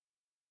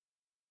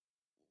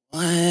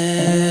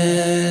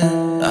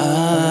When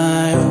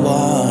I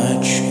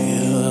watch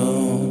you,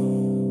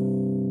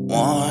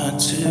 want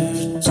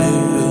to do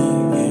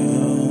you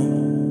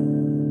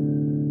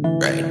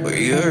right where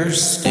you're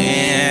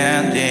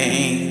standing,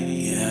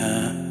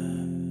 yeah,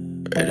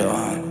 right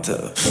on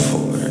the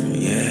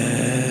foyer,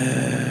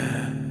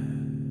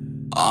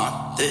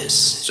 on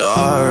this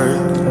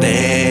dark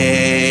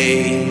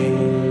day,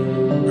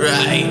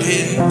 right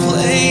in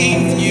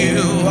plain view,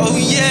 oh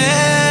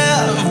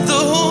yeah, of the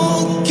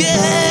whole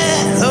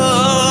ghetto,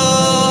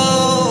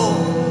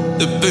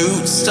 the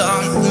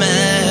boot-stomped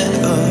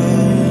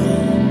meadows,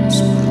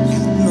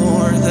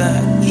 ignore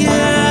that, yeah,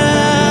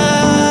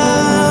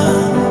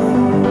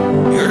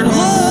 you're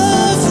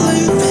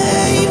lovely,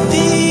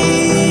 baby,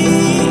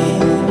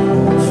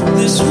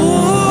 this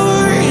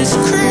war is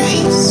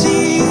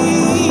crazy,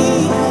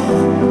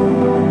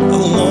 I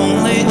won't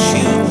let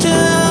you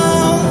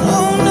down,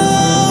 oh no,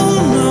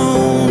 no,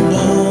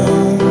 no,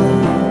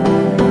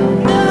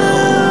 no,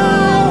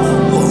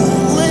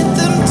 won't let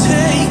them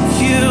take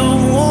you,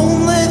 won't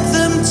let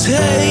them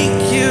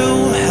take you,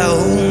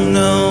 hell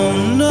no,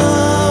 no,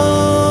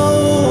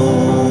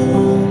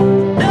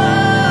 no,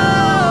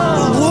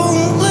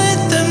 won't let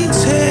them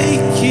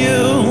take you,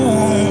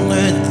 won't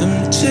let them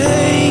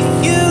take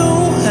you,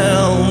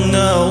 hell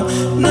no,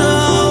 no,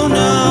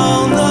 no,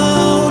 no,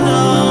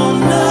 no,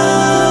 no,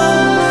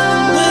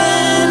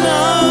 when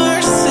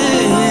our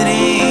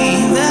city,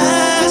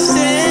 vast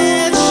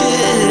and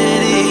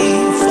shitty,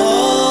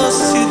 falls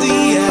to the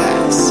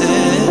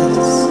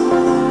axis,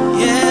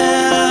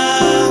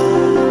 yeah,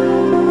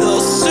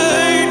 they'll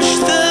search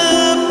the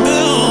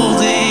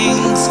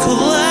buildings,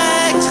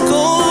 collect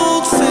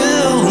gold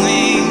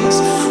fillings,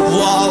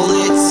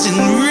 wallets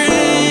and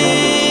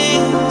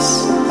rings,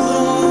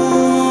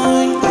 oh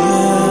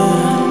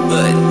yeah,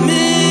 but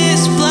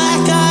Miss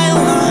Black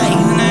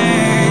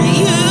Eyeliner,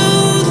 you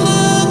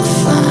look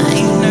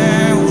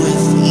finer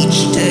with each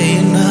day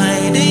and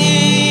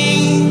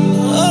hiding,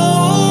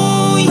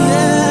 oh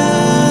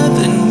yeah,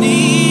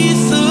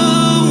 beneath the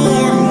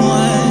warm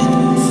light,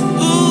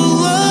 ooh,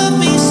 love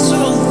me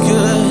so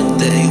good,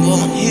 they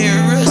won't hear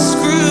us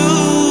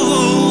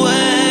screw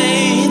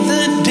away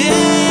the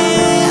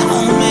day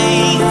I'll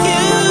make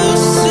you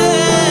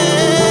say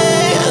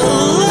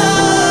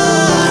alive,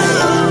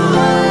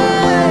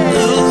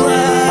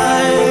 alive,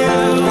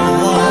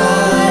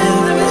 alive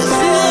with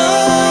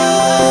love.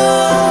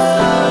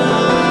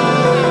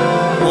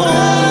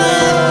 Won't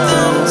let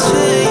them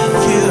take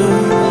you,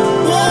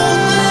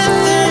 won't let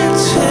them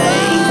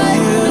take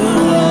you,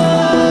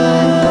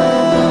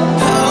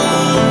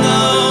 oh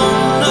no,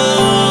 no,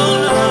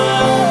 no,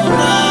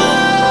 no,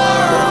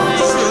 our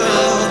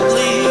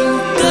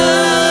Treblinka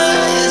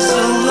is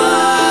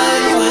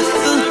alive with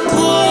the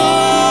glory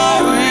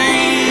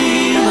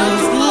of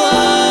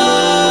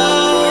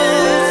love.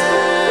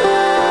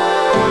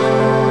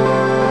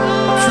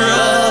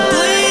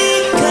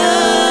 Treblinka,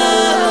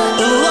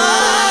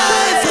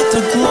 alive with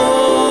the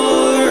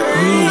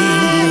glory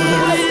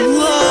of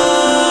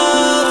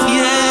love,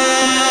 yeah.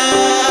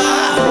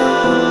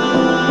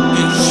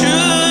 And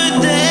should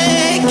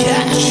they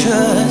catch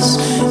us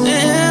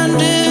and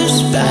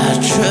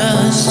dispatch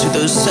us to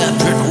those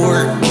separate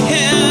work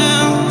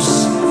camps,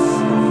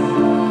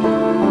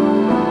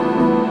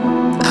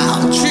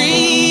 I'll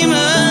dream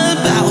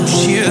about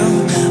you,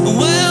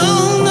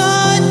 will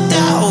not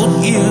doubt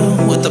you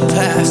with the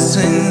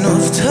passing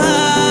of time.